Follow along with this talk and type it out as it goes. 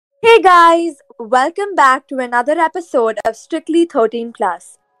Hey guys, welcome back to another episode of Strictly 13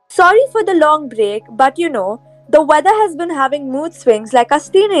 Plus. Sorry for the long break, but the weather has been having mood swings like us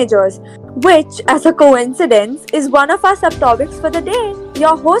teenagers, which, as a coincidence, is one of our subtopics for the day.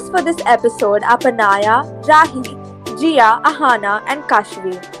 Your hosts for this episode are Panaya, Rahi, Jia, Ahana, and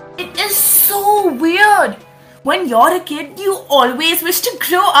Kashvi. It is so weird. When you're a kid, you always wish to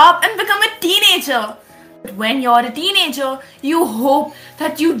grow up and become a teenager. But when you're a teenager, you hope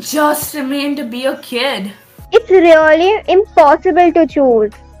that you just remain to be a kid. It's really impossible to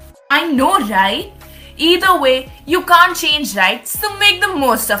choose. I know, right? Either way, you can't change, right? So make the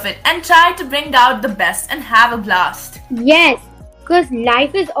most of it and try to bring out the best and have a blast. Yes, because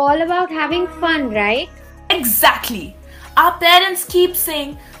life is all about having fun, right? Exactly. Our parents keep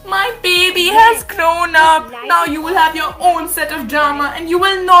saying, my baby has grown up. Now you will have your own set of drama and you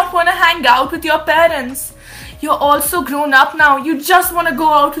will not want to hang out with your parents. You're also grown up now. You just want to go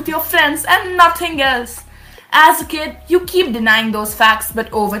out with your friends and nothing else. As a kid, you keep denying those facts,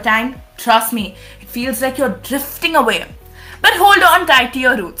 but over time, trust me, it feels like you're drifting away. But hold on tight to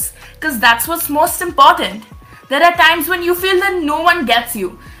your roots, because that's what's most important. There are times when you feel that no one gets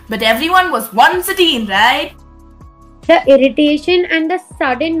you, but everyone was once a teen, right? The irritation and the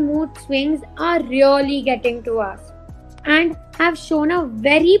sudden mood swings are really getting to us and have shown a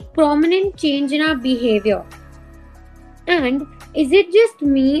very prominent change in our behavior. And is it just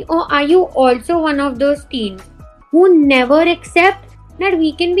me, or are you also one of those teens who never accept that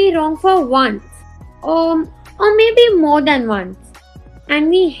we can be wrong for once or maybe more than once, and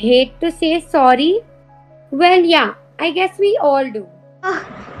we hate to say sorry? Well, yeah, I guess we all do.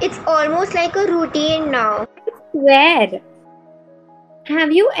 It's almost like a routine now. Swear.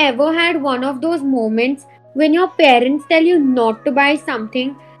 Have you ever had one of those moments when your parents tell you not to buy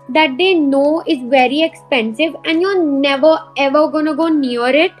something that they know is very expensive and you're never ever gonna go near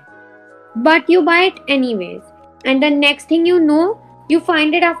it, but you buy it anyways, and the next thing you know, you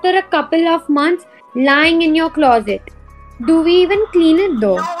find it after a couple of months lying in your closet? Do we even clean it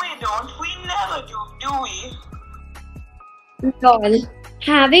though? No, we don't. We never do we? Lol.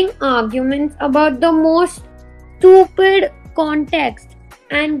 Having arguments about the most stupid context,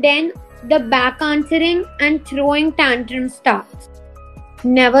 and then the back answering and throwing tantrum starts.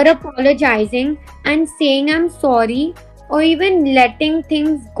 Never apologizing and saying I'm sorry or even letting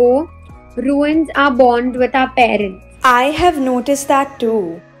things go ruins our bond with our parents. I have noticed that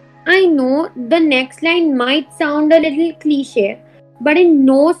too. I know the next line might sound a little cliche, but in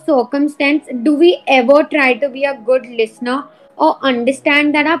no circumstance do we ever try to be a good listener or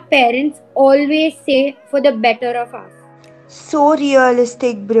understand that our parents always say for the better of us. So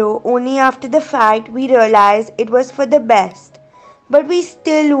realistic, bro. Only after the fact we realize it was for the best. But we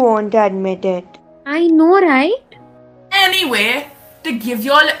still won't admit it. I know, right? Anyway, to give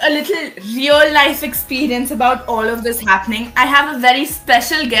you all a little real life experience about all of this happening, I have a very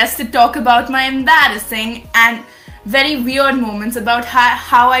special guest to talk about my embarrassing and very weird moments about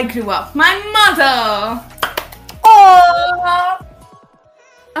how I grew up. My mother! Oh,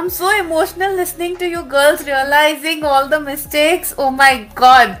 I'm so emotional listening to you girls realizing all the mistakes. Oh my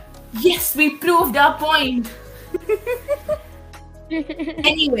god. Yes, we proved our point.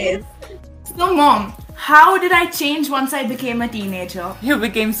 Anyways, so mom, how did I change once I became a teenager? You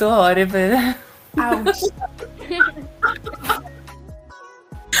became so horrible. Ouch.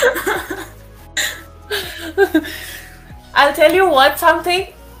 I'll tell you what, something,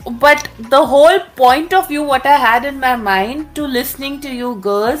 but the whole point of view, what I had in my mind to listening to you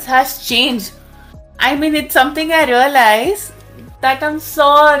girls has changed. I mean, it's something I realize that I'm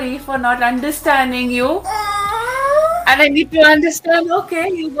sorry for not understanding you. And I need to understand, okay,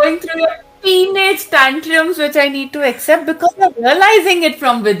 you're going through your teenage tantrums, which I need to accept because I'm realizing it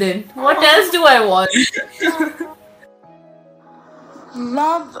from within. What else do I want?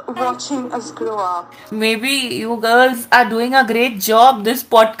 Love watching us grow up. Maybe you girls are doing a great job. This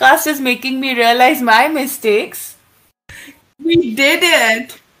podcast is making me realize my mistakes. We did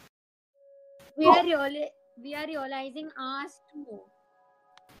it. We are realizing ours too.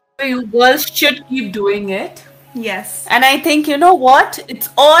 You girls should keep doing it. Yes. And I think, you know what? It's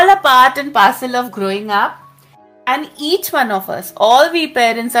all a part and parcel of growing up. And each one of us, all we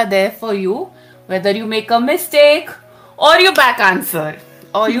parents are there for you. Whether you make a mistake or you back answer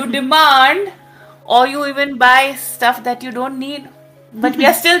or you demand or you even buy stuff that you don't need. But we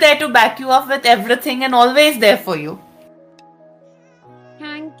are still there to back you up with everything and always there for you.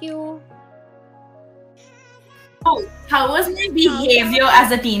 Thank you. Oh, how was my behavior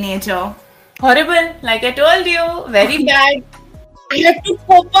as a teenager? Horrible, like I told you, very bad. I had to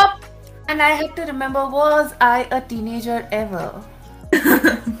cope up and I had to remember, was I a teenager ever?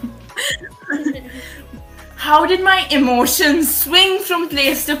 How did my emotions swing from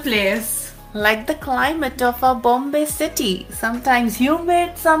place to place? Like the climate of a Bombay city. Sometimes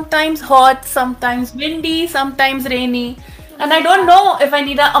humid, sometimes hot, sometimes windy, sometimes rainy. And I don't know if I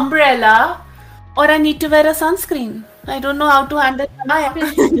need an umbrella or I need to wear a sunscreen. I don't know how to handle Maya.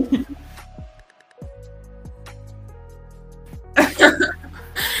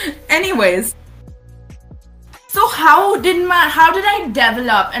 Anyways, so how did I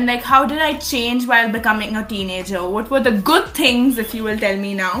develop, and like how did I change while becoming a teenager? What were the good things, if you will tell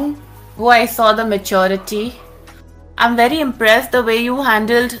me now? Oh, I saw the maturity. I'm very impressed the way you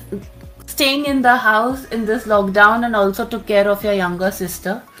handled staying in the house in this lockdown and also took care of your younger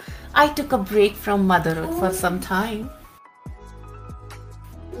sister. I took a break from motherhood for some time.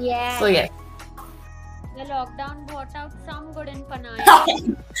 Yeah. So yes. The lockdown brought out some good in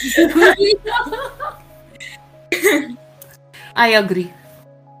Panaya. I agree.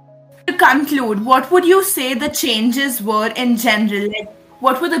 To conclude, what would you say the changes were in general? Like,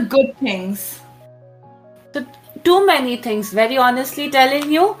 what were the good things? Too many things, very honestly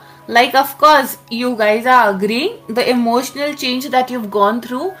telling you. Like, of course, you guys are agreeing the emotional change that you've gone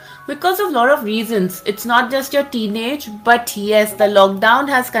through because of a lot of reasons. It's not just your teenage, but yes, the lockdown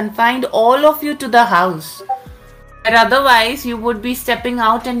has confined all of you to the house. But otherwise, you would be stepping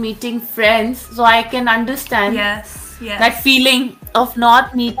out and meeting friends. So I can understand that feeling of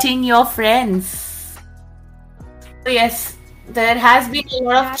not meeting your friends. So yes, there has been a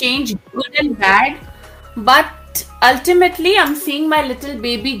lot of change, good and bad. But ultimately, I'm seeing my little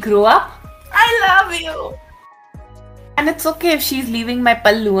baby grow up. I love you. And it's okay if she's leaving my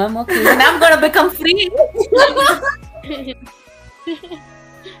pallu. I'm okay. And I'm gonna become free.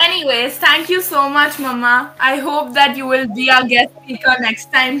 Anyways, thank you so much, Mama. I hope that you will be our guest speaker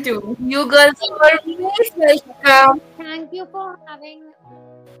next time too. You girls are always welcome. Thank you for having.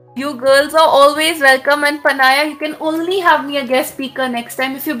 You girls are always welcome, and Panaya, you can only have me a guest speaker next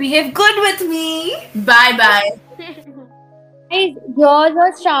time if you behave good with me. Bye bye. Guys, here's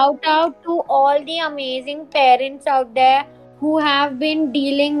a shout out to all the amazing parents out there who have been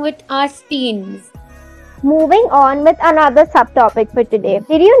dealing with us teens. Moving on with another subtopic for today.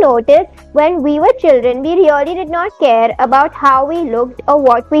 Did you notice when we were children, we really did not care about how we looked or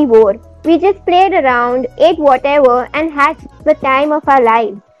what we wore? We just played around, ate whatever, and had the time of our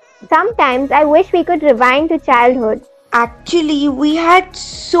lives. Sometimes I wish we could rewind to childhood. Actually, we had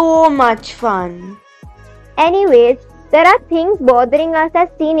so much fun. Anyways, there are things bothering us as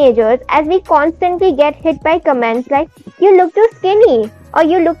teenagers as we constantly get hit by comments like, "You look too skinny" or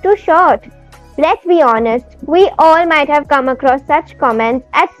 "You look too short." Let's be honest, we all might have come across such comments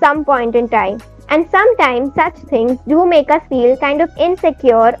at some point in time. And sometimes such things do make us feel kind of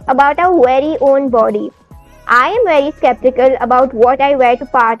insecure about our very own body. I am very skeptical about what I wear to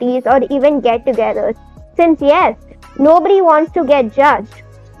parties or even get-togethers, since yes, nobody wants to get judged.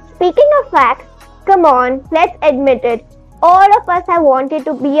 Speaking of facts, come on, let's admit it. All of us have wanted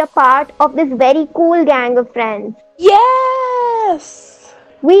to be a part of this very cool gang of friends. Yes!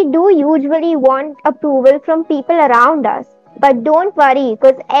 We do usually want approval from people around us. But don't worry,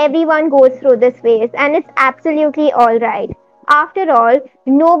 because everyone goes through this phase and it's absolutely alright. After all,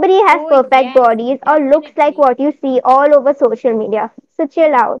 nobody has perfect bodies or looks like what you see all over social media. So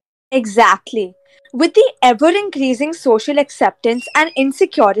chill out. Exactly. With the ever increasing social acceptance and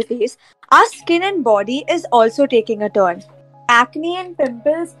insecurities, our skin and body is also taking a turn. Acne and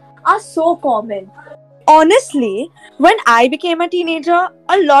pimples are so common. Honestly, when I became a teenager,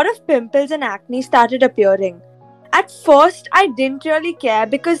 a lot of pimples and acne started appearing. At first, I didn't really care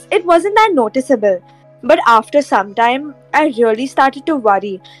because it wasn't that noticeable. But after some time, I really started to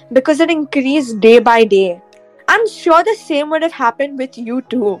worry because it increased day by day. I'm sure the same would have happened with you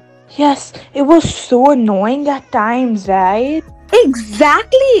too. Yes, it was so annoying at times, right?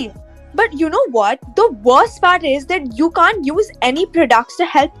 Exactly! But you know what? The worst part is that you can't use any products to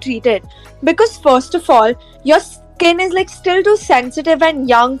help treat it. Because first of all, your skin is still too sensitive and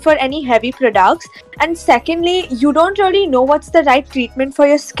young for any heavy products. And secondly, you don't really know what's the right treatment for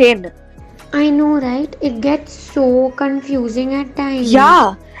your skin. I know, right? It gets so confusing at times.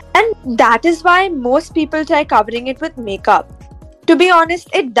 Yeah, and that is why most people try covering it with makeup. To be honest,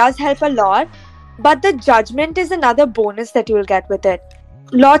 it does help a lot, but the judgment is another bonus that you'll get with it.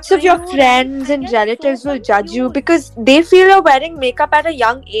 Lots of your friends and relatives will judge you because they feel you're wearing makeup at a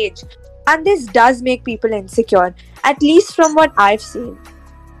young age. And this does make people insecure, at least from what I've seen.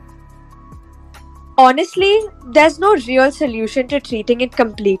 Honestly, there's no real solution to treating it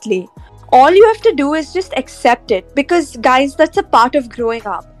completely. All you have to do is just accept it because, guys, that's a part of growing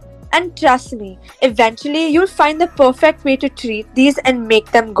up. And trust me, eventually you'll find the perfect way to treat these and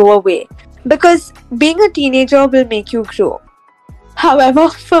make them go away. Because being a teenager will make you grow. However,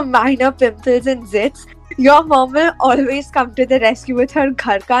 for minor pimples and zits, your mom will always come to the rescue with her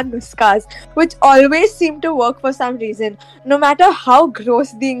ghar ka nuskas, which always seem to work for some reason, no matter how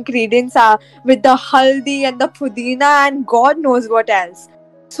gross the ingredients are, with the haldi and the pudina and God knows what else.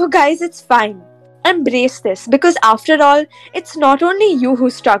 So guys, it's fine. Embrace this, because after all, it's not only you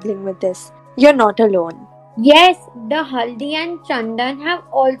who's struggling with this. You're not alone. Yes, the haldi and chandan have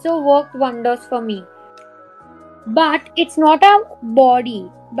also worked wonders for me. But it's not our body,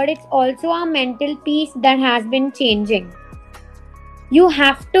 but it's also our mental peace that has been changing. You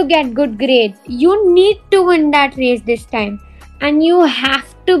have to get good grades. You need to win that race this time. And you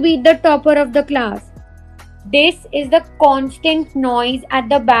have to be the topper of the class. This is the constant noise at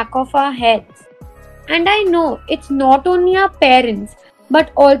the back of our heads. And I know it's not only our parents,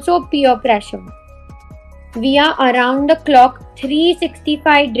 but also peer pressure. We are around the clock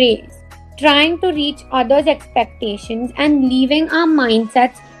 365 days, trying to reach others' expectations and leaving our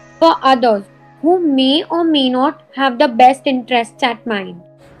mindsets for others who may or may not have the best interests at mind.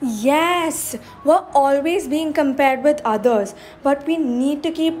 Yes, we're always being compared with others, but we need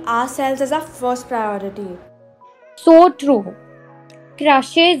to keep ourselves as our first priority. So true.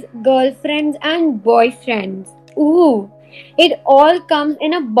 Crushes, girlfriends, and boyfriends. Ooh, it all comes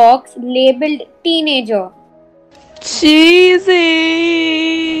in a box labeled teenager. Cheesy!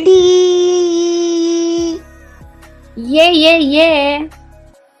 Yeah.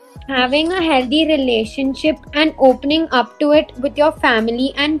 Having a healthy relationship and opening up to it with your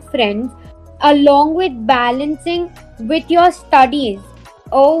family and friends, along with balancing with your studies.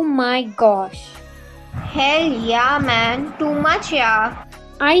 Oh my gosh. Hell yeah, man. Too much, yeah.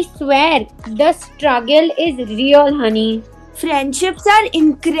 I swear, the struggle is real, honey. Friendships are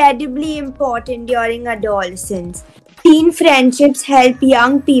incredibly important during adolescence. Teen friendships help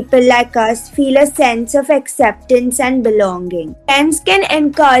young people like us feel a sense of acceptance and belonging. Friends can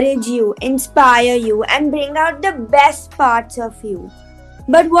encourage you, inspire you, and bring out the best parts of you.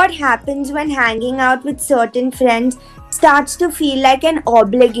 But what happens when hanging out with certain friends starts to feel like an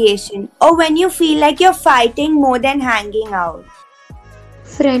obligation, or when you feel like you're fighting more than hanging out?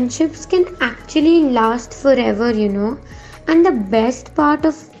 Friendships can actually last forever, and the best part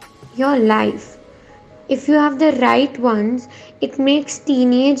of your life. If you have the right ones, it makes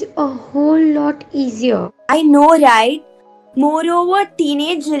teenage a whole lot easier. I know, right? Moreover,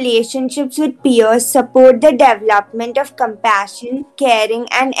 teenage relationships with peers support the development of compassion, caring,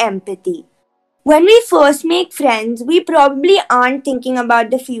 and empathy. When we first make friends, we probably aren't thinking about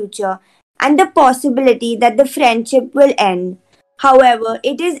the future and the possibility that the friendship will end. However,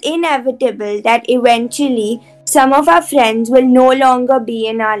 it is inevitable that eventually some of our friends will no longer be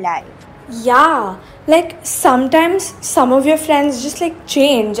in our life. Yeah, sometimes some of your friends just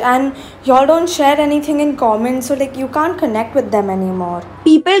change and y'all don't share anything in common, so you can't connect with them anymore.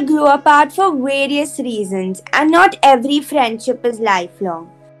 People grow apart for various reasons, and not every friendship is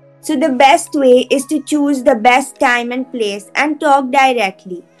lifelong. So the best way is to choose the best time and place and talk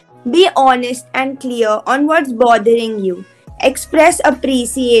directly. Be honest and clear on what's bothering you. Express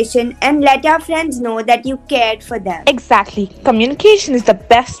appreciation and let our friends know that you cared for them. Exactly. Communication is the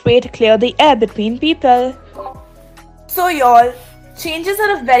best way to clear the air between people. So y'all, changes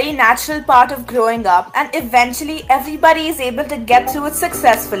are a very natural part of growing up, and eventually everybody is able to get through it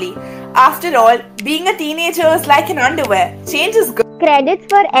successfully. After all, being a teenager is like an underwear. Change is good. Credits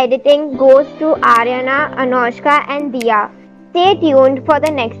for editing goes to Aryana, Anoshka and Dia. Stay tuned for the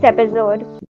next episode.